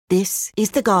This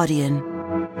is The Guardian.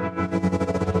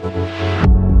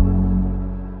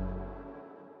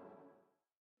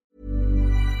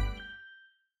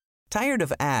 Tired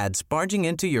of ads barging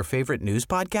into your favorite news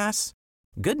podcasts?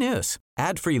 Good news.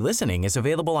 Ad-free listening is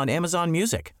available on Amazon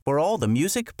Music for all the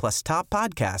music plus top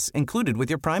podcasts included with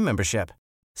your Prime membership.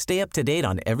 Stay up to date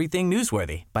on everything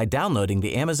newsworthy by downloading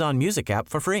the Amazon Music app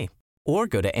for free or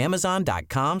go to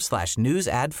amazon.com/news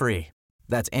ad free.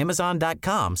 That's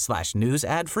amazon.com/news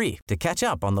ad free to catch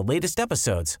up on the latest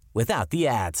episodes without the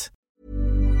ads.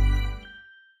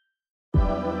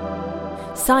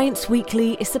 Science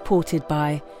Weekly is supported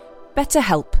by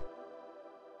BetterHelp.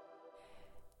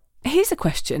 Here's a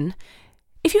question.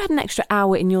 If you had an extra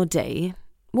hour in your day,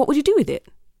 what would you do with it?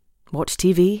 Watch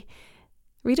TV?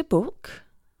 Read a book?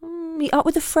 Meet up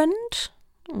with a friend?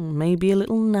 Maybe a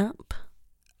little nap?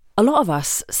 A lot of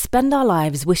us spend our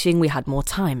lives wishing we had more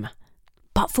time.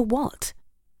 But for what?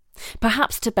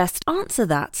 Perhaps to best answer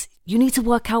that, you need to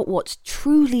work out what's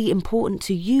truly important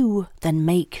to you, then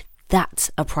make that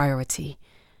a priority.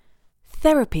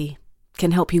 Therapy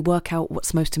can help you work out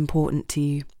what's most important to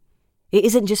you. It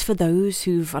isn't just for those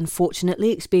who've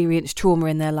unfortunately experienced trauma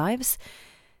in their lives.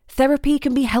 Therapy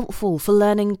can be helpful for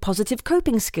learning positive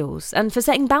coping skills and for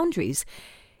setting boundaries.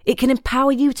 It can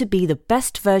empower you to be the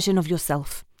best version of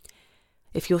yourself.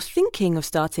 If you're thinking of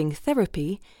starting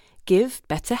therapy, give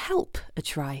BetterHelp a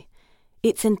try.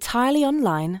 It's entirely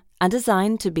online and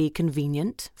designed to be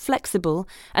convenient, flexible,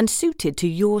 and suited to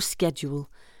your schedule.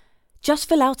 Just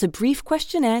fill out a brief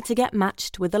questionnaire to get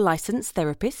matched with a licensed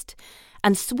therapist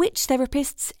and switch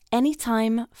therapists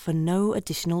anytime for no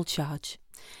additional charge.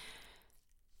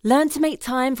 Learn to make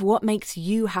time for what makes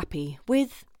you happy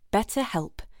with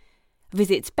BetterHelp.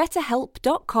 Visit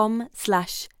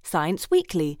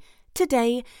betterhelp.com/scienceweekly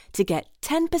today to get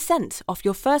 10% off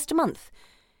your first month.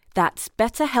 That's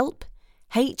BetterHelp,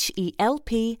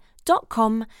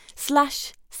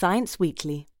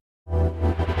 HELP.com/scienceweekly.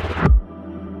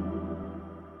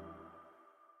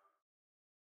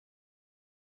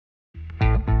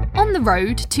 On the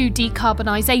road to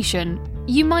decarbonisation,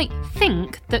 you might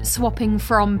think that swapping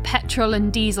from petrol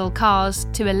and diesel cars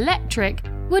to electric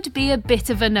would be a bit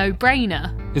of a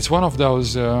no-brainer. It's one of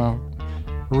those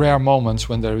rare moments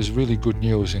when there is really good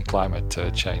news in climate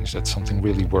change, that something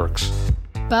really works.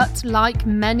 But like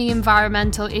many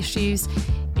environmental issues,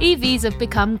 EVs have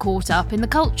become caught up in the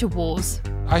culture wars.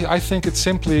 I think it's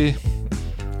simply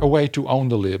a way to own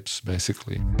the libs,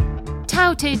 basically.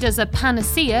 Touted as a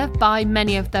panacea by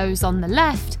many of those on the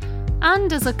left,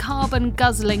 and as a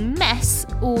carbon-guzzling mess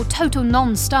or total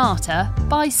non-starter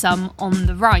by some on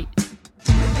the right.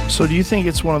 So do you think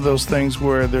it's one of those things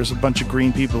where there's a bunch of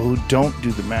green people who don't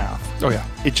do the math? Oh yeah.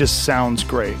 It just sounds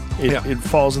great. It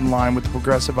falls in line with the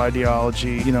progressive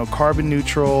ideology. Carbon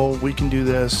neutral, we can do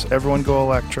this, everyone go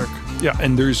electric. Yeah,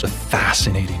 and there's a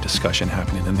fascinating discussion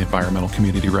happening in the environmental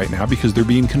community right now because they're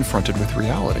being confronted with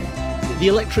reality. The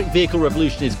electric vehicle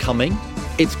revolution is coming.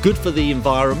 It's good for the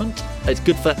environment. It's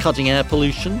good for cutting air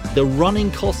pollution. The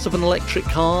running costs of an electric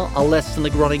car are less than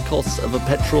the running costs of a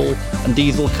petrol and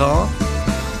diesel car.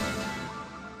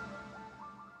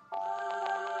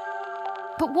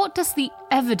 But what does the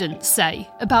evidence say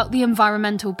about the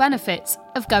environmental benefits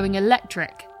of going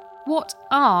electric? What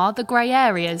are the grey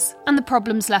areas and the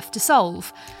problems left to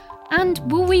solve? And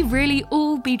will we really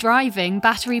all be driving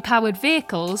battery-powered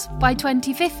vehicles by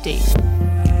 2050?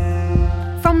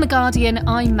 From The Guardian,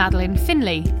 I'm Madeleine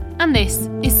Finlay, and this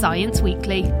is Science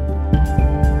Weekly.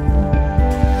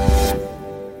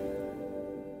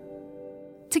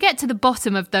 To get to the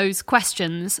bottom of those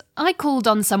questions, I called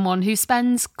on someone who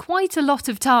spends quite a lot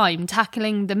of time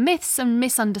tackling the myths and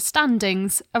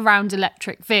misunderstandings around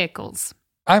electric vehicles.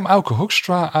 I'm Auke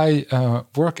Hoekstra. I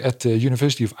work at the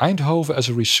University of Eindhoven as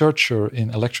a researcher in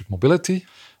electric mobility,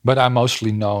 but I'm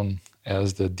mostly known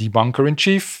as the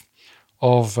debunker-in-chief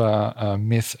of a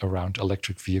myth around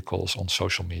electric vehicles on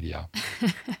social media.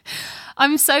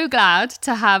 I'm so glad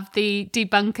to have the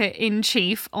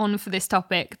debunker-in-chief on for this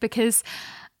topic because,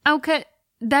 Auke,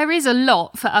 there is a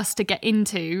lot for us to get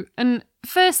into. And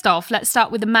first off, let's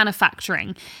start with the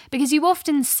manufacturing, because you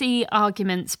often see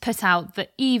arguments put out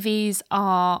that EVs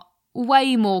are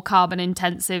way more carbon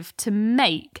intensive to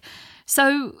make.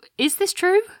 So is this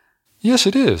true? Yes,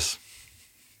 it is.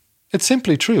 It's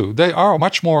simply true. They are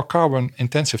much more carbon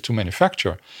intensive to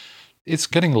manufacture. It's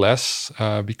getting less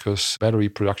because battery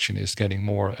production is getting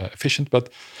more efficient, but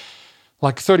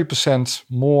like 30%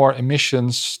 more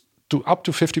emissions to up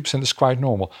to 50% is quite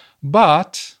normal.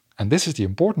 But, and this is the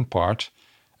important part,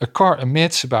 a car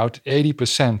emits about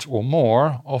 80% or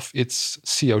more of its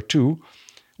CO2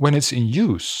 when it's in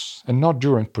use and not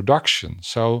during production.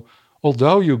 So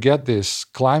although you get this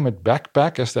climate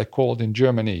backpack, as they call it in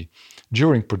Germany,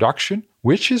 during production,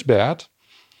 which is bad,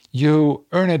 you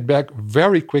earn it back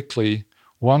very quickly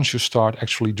once you start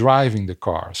actually driving the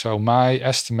car. So my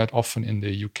estimate often in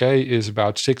the UK is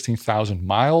about 16,000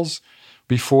 miles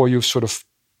before you've sort of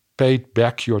paid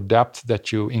back your debt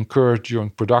that you incurred during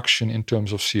production in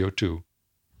terms of CO2.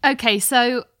 Okay,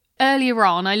 so earlier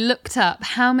on, I looked up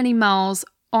how many miles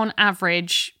on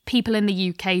average people in the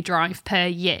UK drive per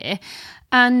year.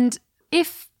 And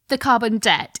if the carbon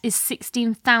debt is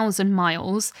 16,000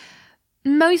 miles,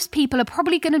 most people are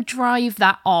probably going to drive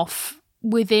that off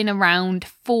within around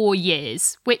 4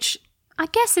 years, which I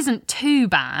guess isn't too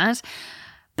bad.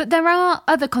 But there are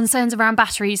other concerns around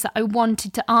batteries that I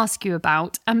wanted to ask you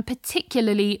about, and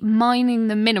particularly mining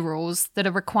the minerals that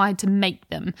are required to make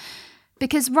them.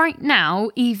 Because right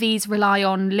now, EVs rely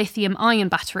on lithium-ion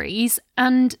batteries,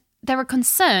 and there are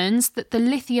concerns that the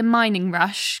lithium mining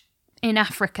rush in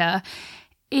Africa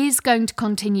is going to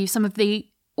continue some of the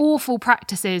awful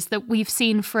practices that we've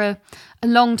seen for a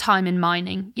long time in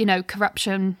mining, you know,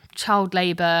 corruption, child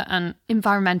labour and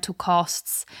environmental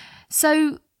costs.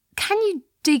 So can you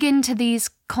dig into these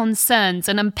concerns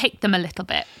and unpick them a little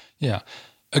bit? Yeah.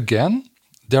 Again,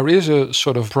 there is a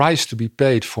sort of price to be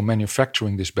paid for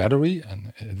manufacturing this battery,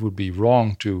 and it would be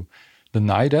wrong to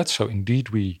deny that. So indeed,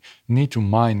 we need to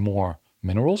mine more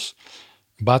minerals.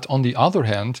 But on the other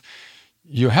hand,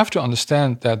 you have to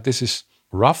understand that this is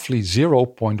roughly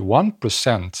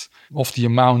 0.1% of the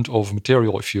amount of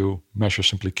material, if you measure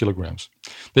simply kilograms,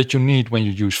 that you need when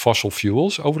you use fossil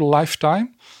fuels over the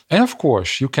lifetime. And of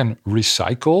course, you can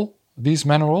recycle these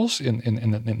minerals.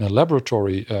 In a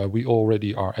laboratory, we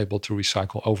already are able to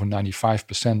recycle over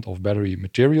 95% of battery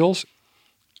materials.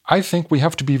 I think we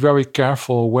have to be very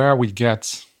careful where we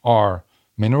get our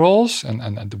minerals,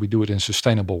 and we do it in a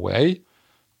sustainable way.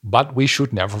 But we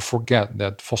should never forget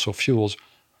that fossil fuels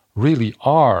really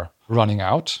are running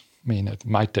out. I mean, it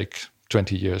might take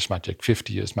 20 years, might take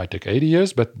 50 years, might take 80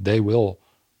 years, but they will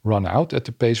run out at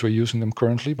the pace we're using them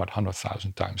currently, about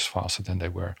 100,000 times faster than they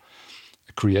were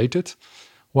created.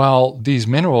 While these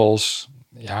minerals,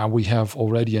 we have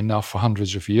already enough for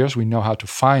hundreds of years. We know how to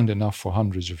find enough for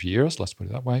hundreds of years, let's put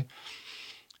it that way.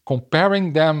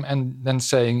 Comparing them and then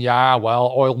saying,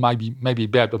 oil may be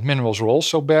bad, but minerals are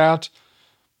also bad.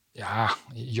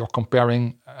 You're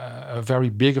comparing a very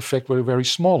big effect with a very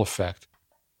small effect.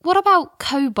 What about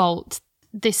cobalt,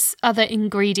 this other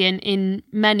ingredient in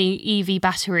many EV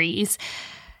batteries?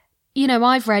 You know,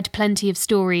 I've read plenty of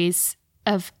stories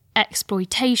of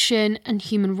exploitation and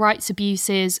human rights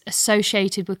abuses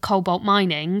associated with cobalt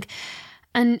mining,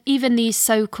 and even these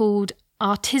so-called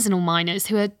artisanal miners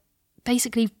who are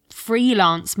basically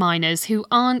freelance miners who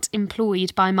aren't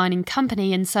employed by a mining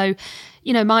company and so,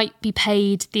 you know, might be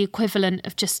paid the equivalent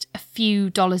of just a few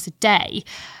dollars a day.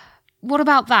 What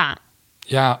about that?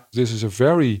 Yeah, this is a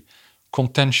very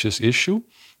contentious issue.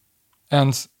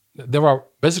 And there are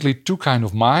basically two kinds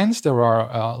of mines. There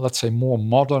are, let's say, more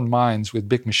modern mines with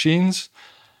big machines,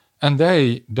 and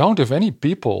they don't have any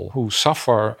people who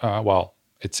suffer.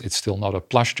 It's still not a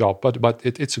plush job, but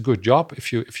it's a good job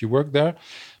if you work there.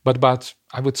 But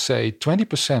I would say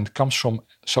 20% comes from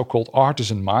so-called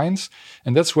artisan mines,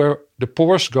 and that's where the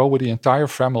poorest go with the entire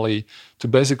family to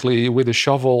basically, with a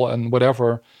shovel and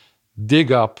whatever,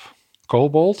 dig up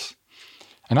cobalt.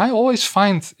 And I always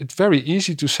find it very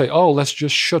easy to say, let's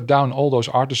just shut down all those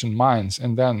artisan mines,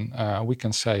 and then we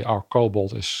can say our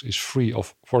cobalt is free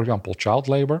of, for example, child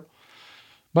labor.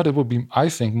 But it would be, I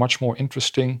think, much more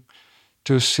interesting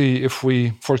to see if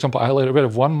we, for example, I read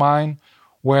of one mine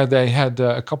where they had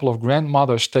a couple of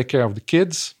grandmothers take care of the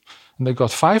kids, and they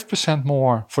got 5%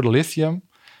 more for the lithium,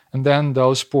 and then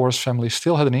those poorest families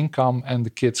still had an income, and the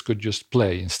kids could just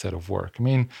play instead of work. I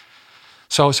mean,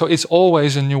 so it's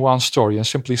always a nuanced story, and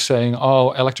simply saying,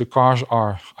 electric cars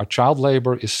are child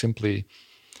labor is simply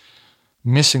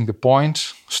missing the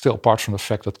point, still apart from the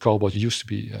fact that cobalt used to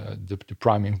be the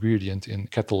prime ingredient in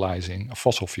catalyzing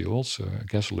fossil fuels,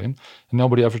 gasoline, and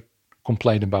nobody ever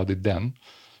complained about it then.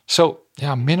 So,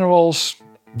 minerals,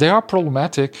 they are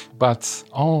problematic, but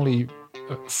only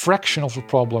a fraction of the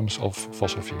problems of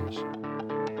fossil fuels.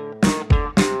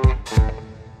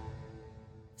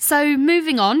 So,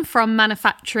 moving on from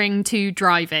manufacturing to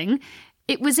driving,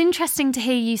 it was interesting to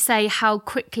hear you say how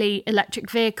quickly electric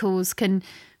vehicles can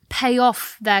pay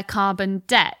off their carbon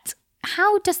debt.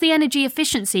 How does the energy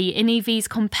efficiency in EVs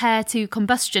compare to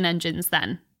combustion engines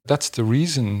then? That's the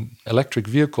reason electric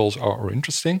vehicles are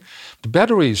interesting. The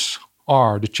batteries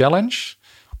are the challenge,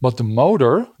 But the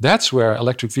motor, that's where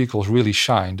electric vehicles really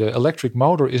shine. The electric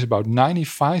motor is about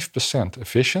 95%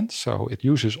 efficient, so it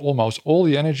uses almost all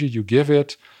the energy you give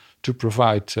it to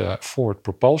provide forward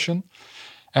propulsion.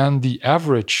 And the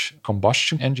average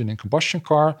combustion engine in combustion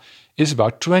car is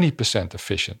about 20%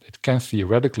 efficient. It can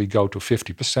theoretically go to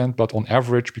 50%, but on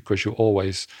average, because you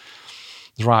always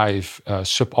drive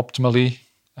suboptimally,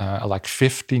 like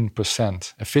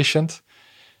 15% efficient.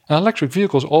 An electric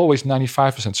vehicle is always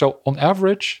 95%. So on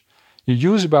average, you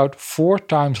use about 4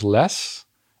 times less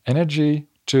energy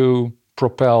to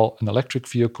propel an electric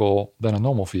vehicle than a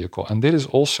normal vehicle. And this is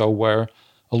also where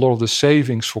a lot of the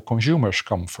savings for consumers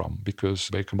come from, because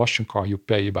by a combustion car, you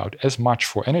pay about as much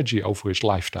for energy over its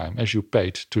lifetime as you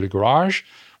paid to the garage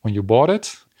when you bought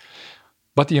it.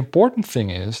 But the important thing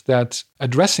is that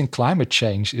addressing climate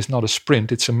change is not a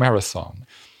sprint, it's a marathon.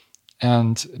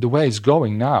 And the way it's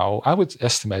going now, I would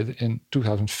estimate in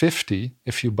 2050,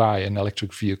 if you buy an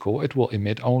electric vehicle, it will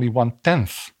emit only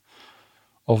 1/10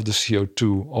 of the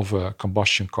CO2 of a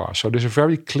combustion car. So there's a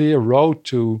very clear road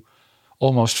to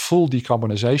almost full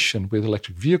decarbonization with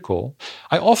electric vehicle.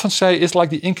 I often say it's like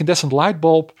the incandescent light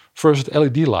bulb versus the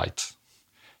LED light.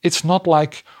 It's not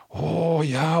like, oh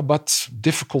yeah, but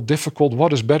difficult,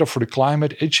 what is better for the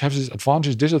climate? Each has its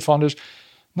advantage, disadvantage.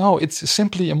 No, it's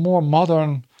simply a more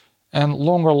modern and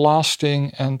longer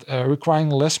lasting and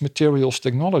requiring less materials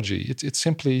technology. It's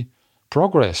simply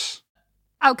progress.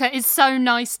 Okay, it's so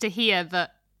nice to hear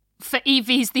that for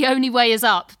EVs, the only way is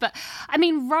up. But I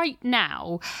mean, right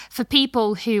now, for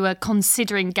people who are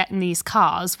considering getting these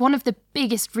cars, one of the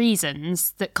biggest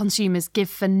reasons that consumers give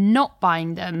for not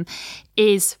buying them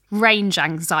is range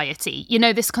anxiety. You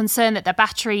know, this concern that their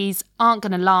batteries aren't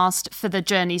going to last for the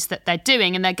journeys that they're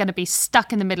doing and they're going to be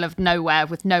stuck in the middle of nowhere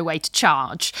with no way to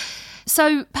charge.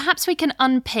 So perhaps we can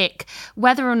unpick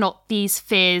whether or not these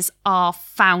fears are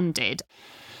founded.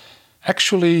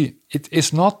 Actually, it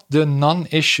is not the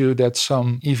non-issue that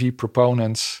some EV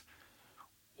proponents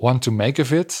want to make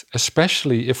of it,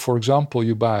 especially if, for example,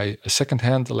 you buy a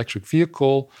second-hand electric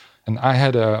vehicle. And I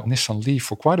had a Nissan Leaf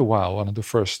for quite a while, one of the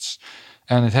firsts,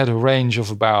 and it had a range of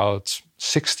about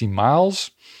 60 miles.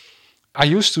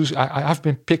 I've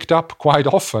been picked up quite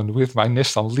often with my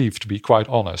Nissan Leaf, to be quite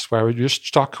honest, where it just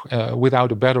stuck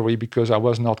without a battery because I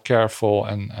was not careful,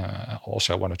 and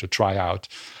also I wanted to try out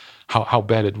how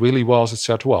bad it really was,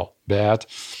 etc. Well, bad.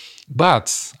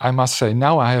 But I must say,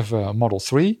 now I have a Model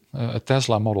 3, a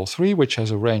Tesla Model 3, which has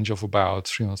a range of about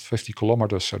 350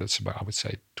 kilometers. So that's about, I would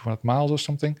say, 200 miles or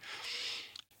something.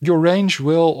 Your range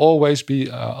will always be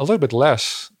a little bit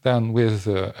less than with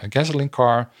a gasoline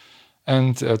car.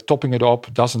 And topping it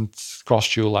up doesn't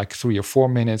cost you like 3 or 4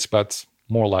 minutes, but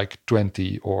more like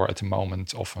 20, or at the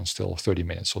moment, often still 30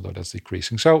 minutes, although that's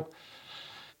decreasing. So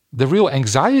the real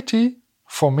anxiety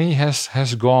for me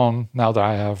has gone now that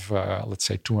I have, let's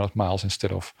say, 200 miles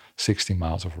instead of 60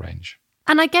 miles of range.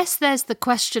 And I guess there's the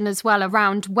question as well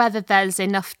around whether there's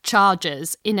enough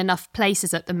chargers in enough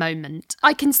places at the moment.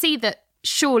 I can see that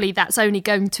surely that's only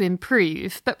going to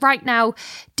improve. But right now,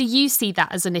 do you see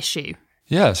that as an issue?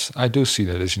 Yes, I do see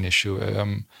that as an issue.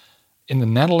 In the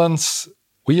Netherlands,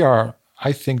 we are,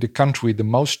 I think, the country with the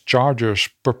most chargers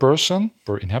per person,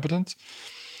 per inhabitant.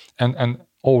 And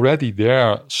already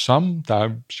there,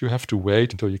 sometimes you have to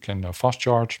wait until you can fast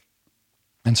charge.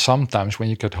 And sometimes when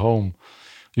you get home,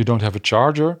 you don't have a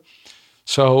charger.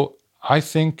 So I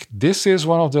think this is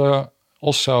one of the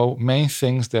also main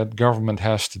things that government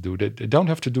has to do. They don't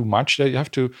have to do much. They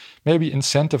have to maybe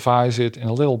incentivize it in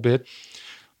a little bit.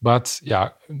 But yeah,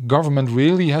 government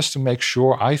really has to make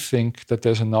sure, I think, that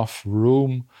there's enough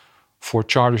room for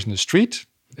chargers in the street.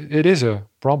 It is a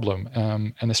problem,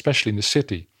 and especially in the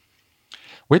city.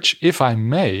 Which, if I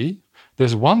may,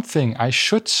 there's one thing I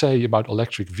should say about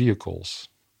electric vehicles.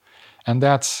 And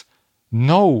that's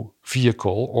no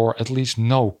vehicle, or at least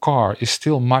no car, is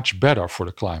still much better for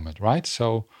the climate, right?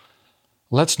 So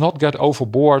let's not get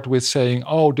overboard with saying,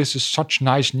 oh, this is such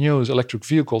nice news. Electric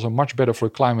vehicles are much better for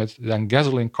the climate than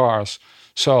gasoline cars.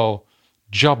 So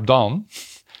job done.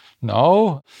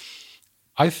 No,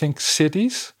 I think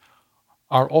cities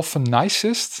are often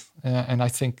nicest. And I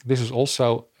think this is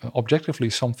also objectively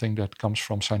something that comes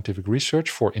from scientific research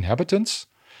for inhabitants.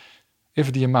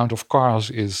 If the amount of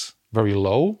cars is very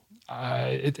low,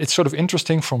 it's sort of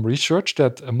interesting from research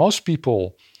that most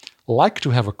people like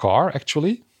to have a car,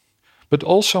 actually. But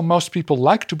also most people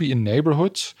like to be in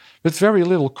neighborhoods with very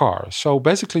little cars. So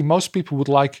basically most people would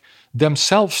like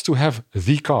themselves to have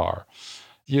the car.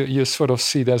 You sort of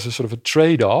see there's a sort of a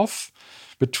trade-off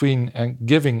between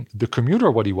giving the commuter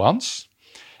what he wants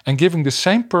and giving the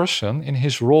same person in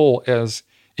his role as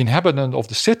inhabitant of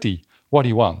the city what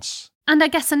he wants. And I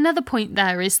guess another point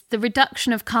there is the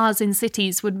reduction of cars in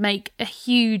cities would make a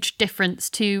huge difference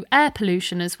to air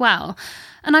pollution as well.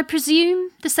 And I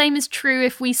presume the same is true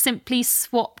if we simply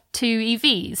swap to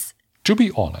EVs. To be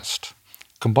honest,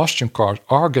 combustion cars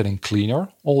are getting cleaner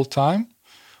all the time.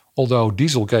 Although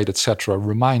Dieselgate, etc.,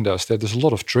 remind us that there's a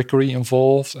lot of trickery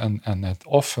involved and that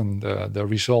often the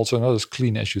results are not as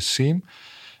clean as you seem.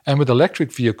 And with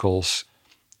electric vehicles,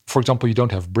 for example, you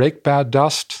don't have brake pad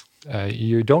dust,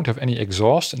 you don't have any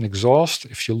exhaust. And exhaust,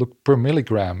 if you look per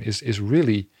milligram, is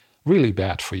really, really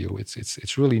bad for you.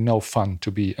 It's really no fun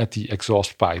to be at the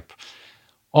exhaust pipe.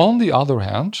 On the other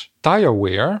hand, tire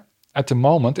wear at the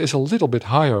moment is a little bit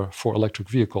higher for electric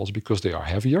vehicles because they are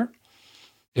heavier.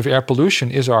 If air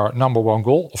pollution is our number one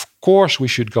goal, of course we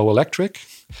should go electric,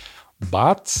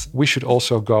 but we should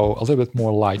also go a little bit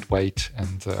more lightweight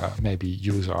and maybe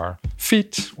use our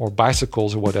feet or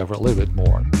bicycles or whatever a little bit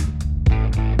more.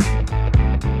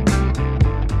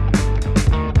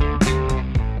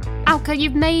 Alka,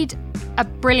 you've made a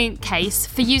brilliant case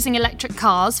for using electric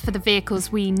cars for the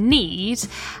vehicles we need.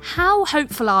 How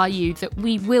hopeful are you that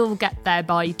we will get there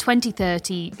by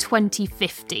 2030,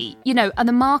 2050? Are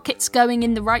the markets going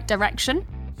in the right direction?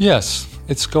 Yes,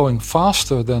 it's going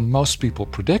faster than most people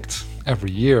predict.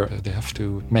 Every year they have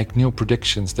to make new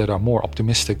predictions that are more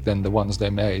optimistic than the ones they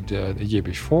made the year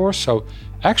before. So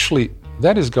actually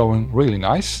that is going really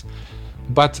nice.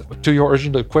 But to your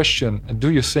original question, do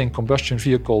you think combustion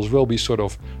vehicles will be sort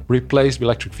of replaced by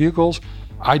electric vehicles?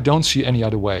 I don't see any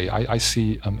other way. I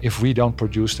see if we don't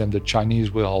produce them, the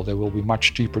Chinese will. They will be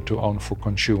much cheaper to own for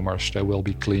consumers. They will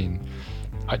be clean.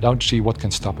 I don't see what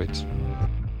can stop it.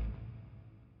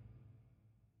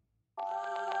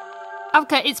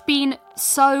 Alka, it's been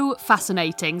so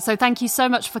fascinating. So thank you so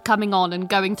much for coming on and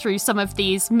going through some of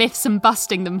these myths and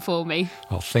busting them for me.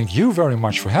 Well, thank you very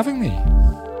much for having me.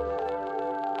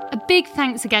 A big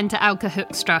thanks again to Alka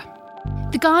Hoekstra.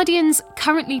 The Guardian's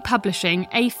currently publishing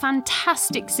a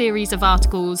fantastic series of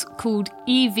articles called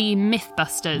EV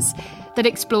Mythbusters that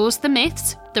explores the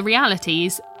myths, the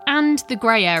realities, and the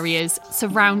grey areas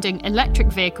surrounding electric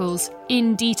vehicles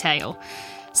in detail.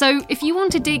 So if you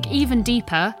want to dig even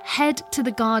deeper, head to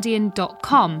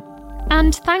theguardian.com.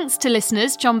 And thanks to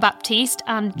listeners John Baptiste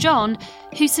and John,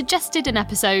 who suggested an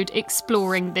episode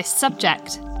exploring this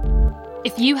subject.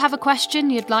 If you have a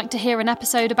question you'd like to hear an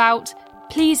episode about,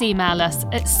 please email us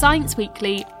at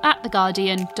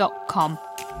scienceweekly@theguardian.com.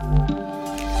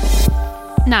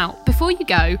 Now, before you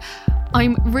go,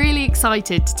 I'm really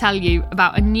excited to tell you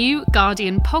about a new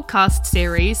Guardian podcast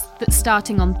series that's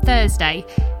starting on Thursday.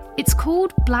 It's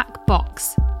called Black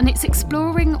Box, and it's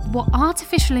exploring what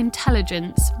artificial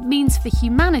intelligence means for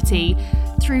humanity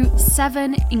through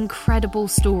 7 incredible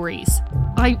stories.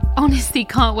 I honestly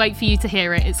can't wait for you to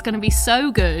hear it. It's going to be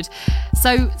so good.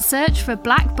 So search for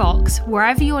Black Box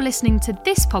wherever you're listening to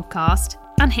this podcast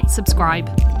and hit subscribe.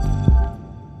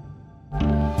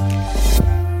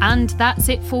 And that's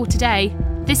it for today.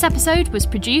 This episode was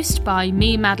produced by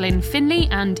me, Madeline Finlay,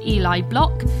 and Eli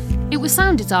Block. It was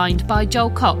sound designed by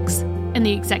Joel Cox, and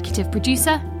the executive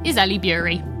producer is Ellie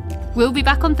Bury. We'll be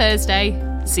back on Thursday.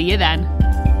 See you then.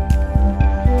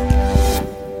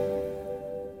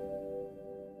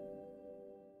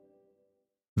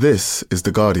 This is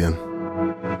The Guardian.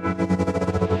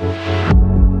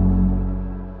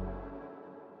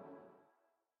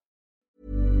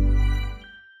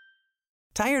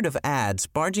 Tired of ads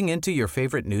barging into your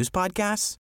favorite news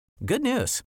podcasts? Good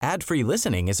news. Ad-free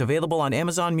listening is available on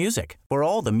Amazon Music for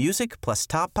all the music plus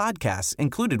top podcasts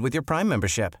included with your Prime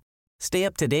membership. Stay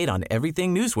up to date on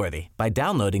everything newsworthy by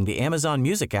downloading the Amazon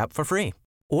Music app for free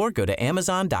or go to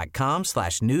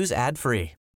amazon.com/news ad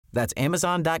free. That's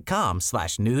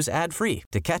amazon.com/news ad free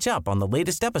to catch up on the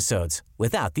latest episodes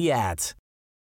without the ads.